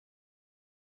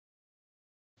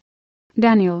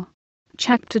Daniel.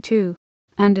 Chapter 2.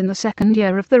 And in the 2nd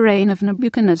year of the reign of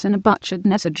Nebuchadnezzar,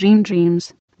 Nebuchadnezzar dreamed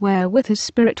dreams, wherewith his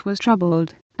spirit was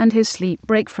troubled, and his sleep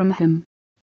brake from him.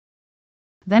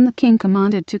 Then the king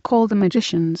commanded to call the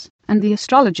magicians, and the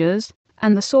astrologers,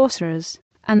 and the sorcerers,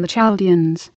 and the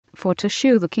Chaldeans, for to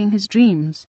shew the king his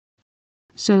dreams.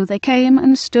 So they came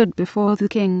and stood before the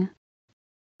king.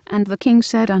 And the king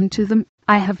said unto them,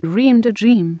 I have dreamed a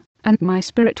dream, and my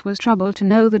spirit was troubled to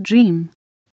know the dream.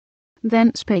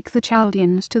 Then spake the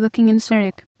Chaldeans to the king in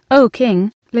Syriac, O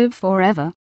king, live for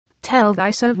ever. Tell thy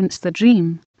servants the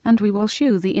dream, and we will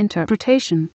shew the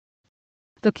interpretation.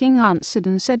 The king answered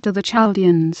and said to the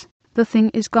Chaldeans, The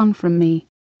thing is gone from me.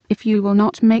 If you will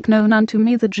not make known unto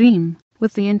me the dream,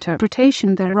 with the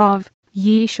interpretation thereof,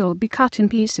 ye shall be cut in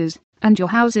pieces, and your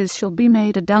houses shall be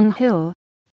made a dunghill.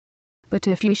 But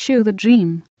if ye shew the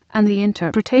dream, and the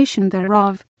interpretation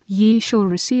thereof, ye shall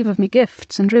receive of me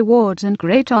gifts and rewards and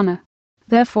great honour.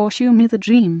 Therefore shew me the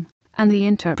dream, and the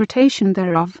interpretation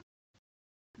thereof.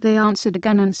 They answered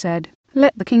again and said,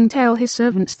 Let the king tell his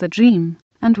servants the dream,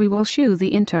 and we will shew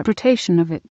the interpretation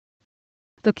of it.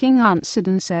 The king answered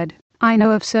and said, I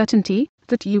know of certainty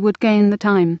that ye would gain the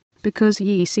time, because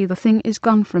ye see the thing is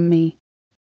gone from me.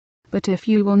 But if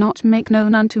you will not make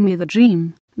known unto me the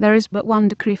dream, there is but one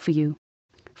decree for you.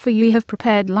 For ye have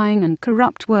prepared lying and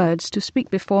corrupt words to speak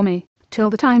before me, till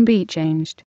the time be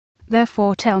changed.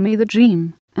 Therefore tell me the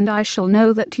dream, and I shall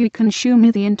know that ye can shew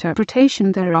me the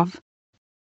interpretation thereof.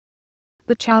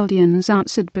 The Chaldeans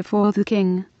answered before the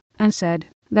king, and said,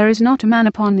 There is not a man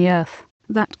upon the earth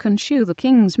that can shew the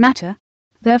king's matter.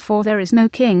 Therefore there is no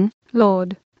king,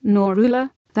 lord, nor ruler,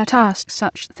 that asks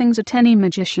such things at any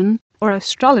magician, or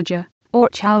astrologer, or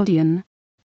Chaldean.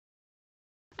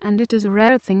 And it is a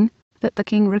rare thing that the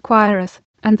king requireth,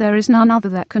 and there is none other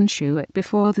that can shew it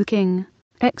before the king,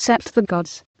 except the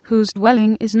gods, whose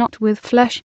dwelling is not with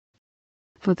flesh.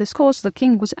 For this cause the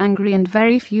king was angry and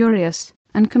very furious,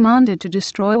 and commanded to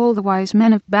destroy all the wise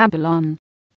men of Babylon.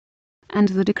 And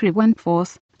the decree went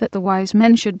forth, that the wise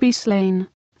men should be slain,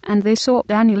 and they sought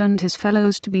Daniel and his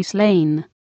fellows to be slain.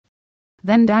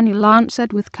 Then Daniel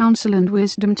answered with counsel and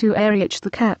wisdom to Arioch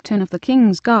the captain of the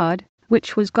king's guard,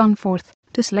 which was gone forth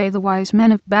to slay the wise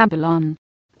men of Babylon.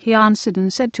 He answered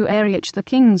and said to Arioch the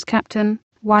king's captain,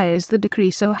 Why is the decree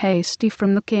so hasty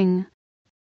from the king?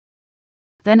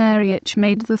 Then Arioch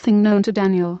made the thing known to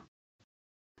Daniel.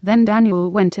 Then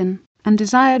Daniel went in, and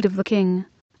desired of the king,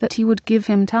 that he would give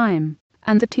him time,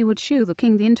 and that he would shew the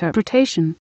king the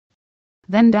interpretation.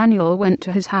 Then Daniel went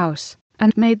to his house,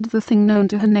 and made the thing known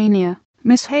to Hananiah,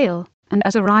 Mishael, and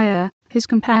Azariah, his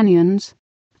companions,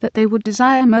 that they would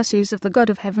desire mercies of the God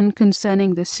of heaven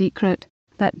concerning this secret,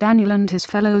 that Daniel and his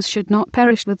fellows should not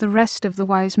perish with the rest of the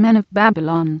wise men of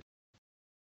Babylon.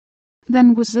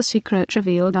 Then was the secret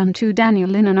revealed unto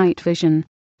Daniel in a night vision.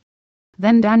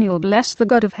 Then Daniel blessed the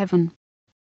God of heaven.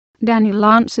 Daniel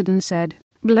answered and said,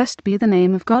 Blessed be the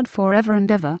name of God for ever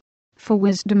and ever, for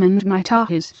wisdom and might are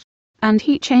his. And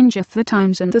he changeth the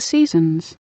times and the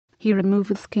seasons. He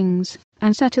removeth kings,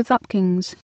 and setteth up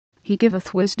kings. He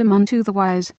giveth wisdom unto the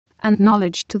wise, and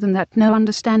knowledge to them that know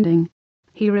understanding.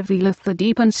 He revealeth the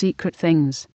deep and secret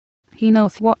things. He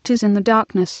knoweth what is in the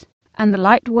darkness, and the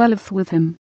light dwelleth with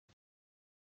him.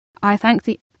 I thank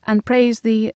thee, and praise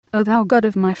thee, O thou God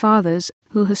of my fathers,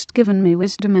 who hast given me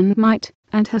wisdom and might,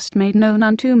 and hast made known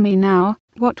unto me now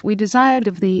what we desired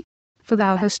of thee, for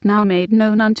thou hast now made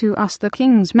known unto us the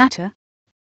king's matter.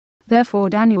 Therefore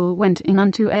Daniel went in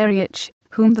unto Arioch,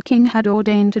 whom the king had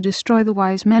ordained to destroy the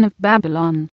wise men of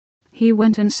Babylon. He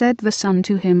went and said thus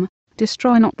unto him,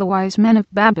 Destroy not the wise men of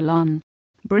Babylon.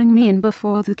 Bring me in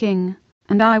before the king,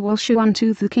 and I will shew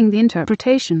unto the king the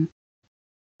interpretation.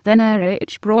 Then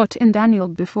Arioch brought in Daniel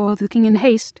before the king in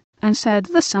haste, and said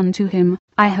thus unto him,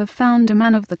 I have found a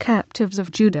man of the captives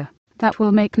of Judah, that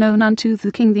will make known unto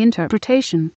the king the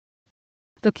interpretation.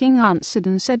 The king answered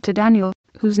and said to Daniel,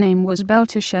 whose name was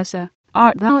Belteshazzar,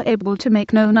 Art thou able to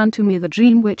make known unto me the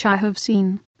dream which I have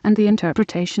seen, and the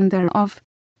interpretation thereof?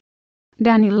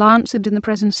 Daniel answered in the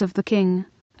presence of the king,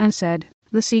 and said,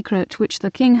 The secret which the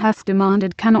king hath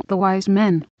demanded cannot the wise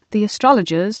men, the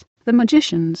astrologers, the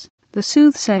magicians, the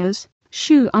soothsayers,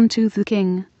 shew unto the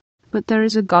king. But there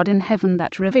is a God in heaven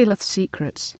that revealeth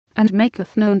secrets, and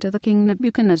maketh known to the king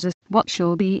Nebuchadnezzar what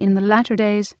shall be in the latter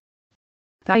days.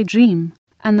 Thy dream,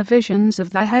 and the visions of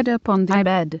thy head upon thy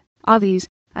bed, are these.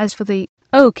 As for thee,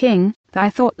 O king, thy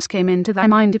thoughts came into thy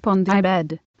mind upon thy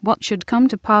bed, what should come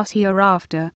to pass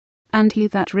hereafter. And he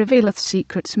that revealeth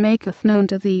secrets maketh known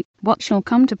to thee what shall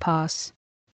come to pass.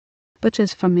 But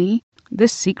as for me,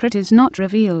 this secret is not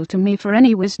revealed to me for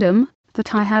any wisdom,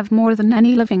 that I have more than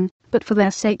any living, but for their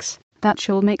sakes, that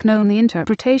shall make known the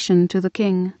interpretation to the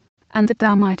king, and that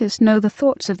thou mightest know the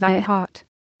thoughts of thy heart.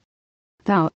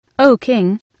 Thou, O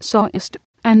king, sawest,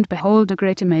 and behold a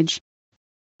great image.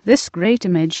 This great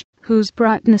image, whose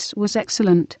brightness was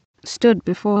excellent, stood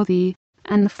before thee,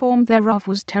 and the form thereof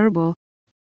was terrible.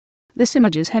 This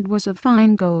image's head was of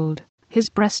fine gold, his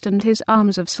breast and his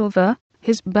arms of silver,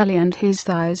 his belly and his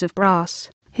thighs of brass,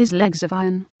 his legs of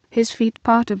iron, his feet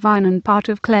part of iron and part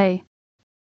of clay.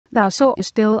 Thou sawest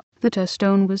still that a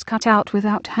stone was cut out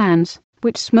without hands,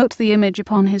 which smote the image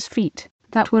upon his feet,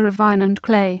 that were of iron and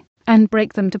clay, and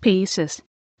brake them to pieces.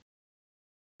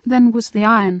 Then was the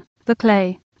iron, the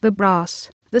clay, the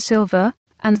brass, the silver,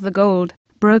 and the gold,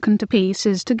 broken to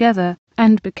pieces together,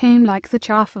 and became like the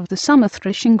chaff of the summer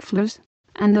threshing floors,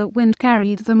 and the wind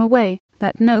carried them away,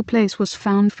 that no place was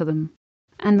found for them.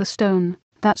 And the stone,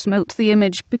 that smote the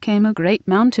image, became a great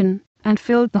mountain, and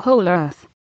filled the whole earth.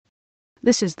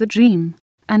 This is the dream,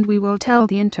 and we will tell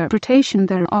the interpretation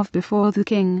thereof before the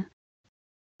king.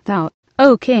 Thou,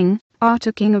 O king, art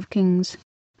a king of kings.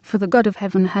 For the God of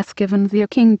heaven hath given thee a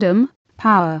kingdom,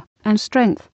 power, and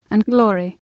strength, and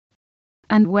glory.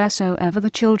 And wheresoever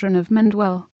the children of men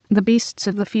dwell, the beasts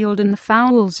of the field and the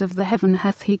fowls of the heaven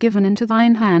hath he given into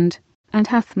thine hand, and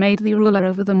hath made thee ruler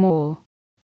over them all.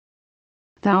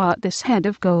 Thou art this head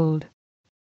of gold.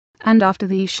 And after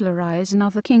thee shall arise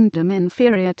another kingdom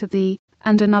inferior to thee,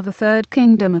 and another third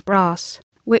kingdom of brass,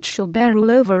 which shall bear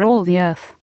rule over all the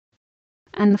earth.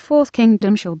 And the fourth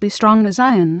kingdom shall be strong as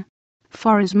iron,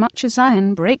 forasmuch as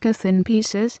iron breaketh in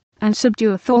pieces, and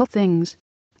subdueth all things,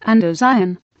 and as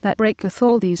iron, that breaketh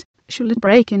all these, shall it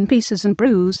break in pieces and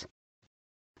bruise.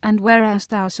 And whereas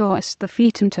thou sawest the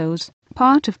feet and toes,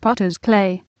 part of potter's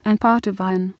clay, and part of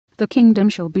iron, the kingdom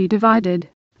shall be divided,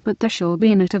 but there shall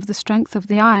be in it of the strength of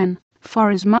the iron,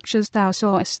 forasmuch as thou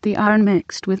sawest the iron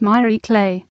mixed with miry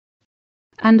clay.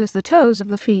 And as the toes of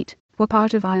the feet were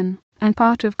part of iron, and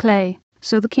part of clay,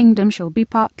 so the kingdom shall be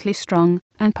partly strong,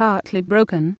 and partly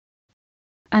broken.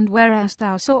 And whereas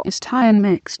thou sawest iron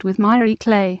mixed with miry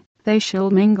clay, they shall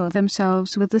mingle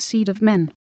themselves with the seed of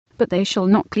men, but they shall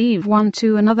not cleave one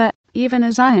to another, even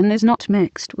as iron is not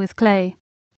mixed with clay.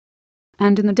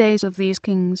 And in the days of these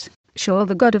kings shall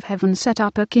the God of heaven set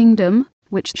up a kingdom,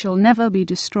 which shall never be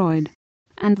destroyed.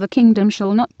 And the kingdom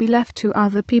shall not be left to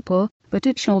other people, but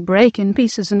it shall break in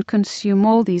pieces and consume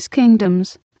all these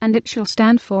kingdoms, and it shall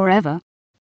stand forever.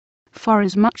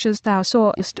 Forasmuch as thou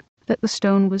sawest that the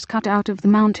stone was cut out of the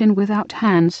mountain without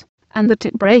hands, and that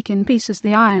it brake in pieces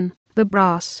the iron, the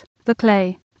brass, the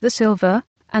clay, the silver,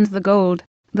 and the gold,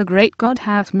 the great God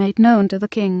hath made known to the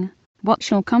king what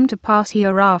shall come to pass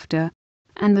hereafter,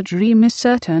 and the dream is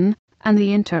certain, and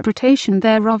the interpretation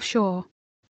thereof sure.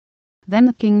 Then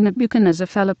the king Nebuchadnezzar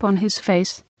fell upon his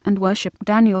face, and worshipped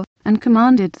Daniel, and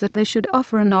commanded that they should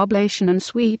offer an oblation and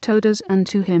sweet odours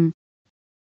unto him.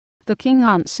 The king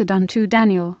answered unto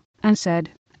Daniel, and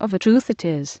said, Of a truth it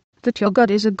is, that your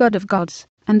God is a God of gods,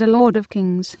 and a Lord of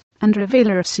kings, and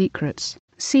revealer of secrets,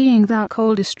 seeing thou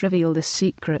coldest reveal this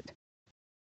secret.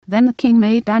 Then the king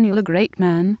made Daniel a great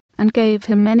man, and gave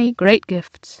him many great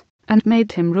gifts, and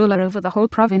made him ruler over the whole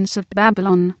province of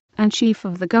Babylon, and chief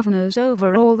of the governors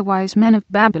over all the wise men of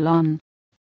Babylon.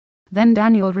 Then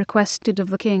Daniel requested of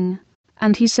the king,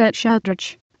 and he set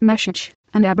Shadrach, Meshach,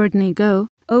 and Abednego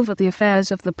over the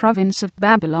affairs of the province of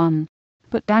Babylon.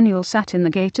 But Daniel sat in the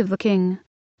gate of the king,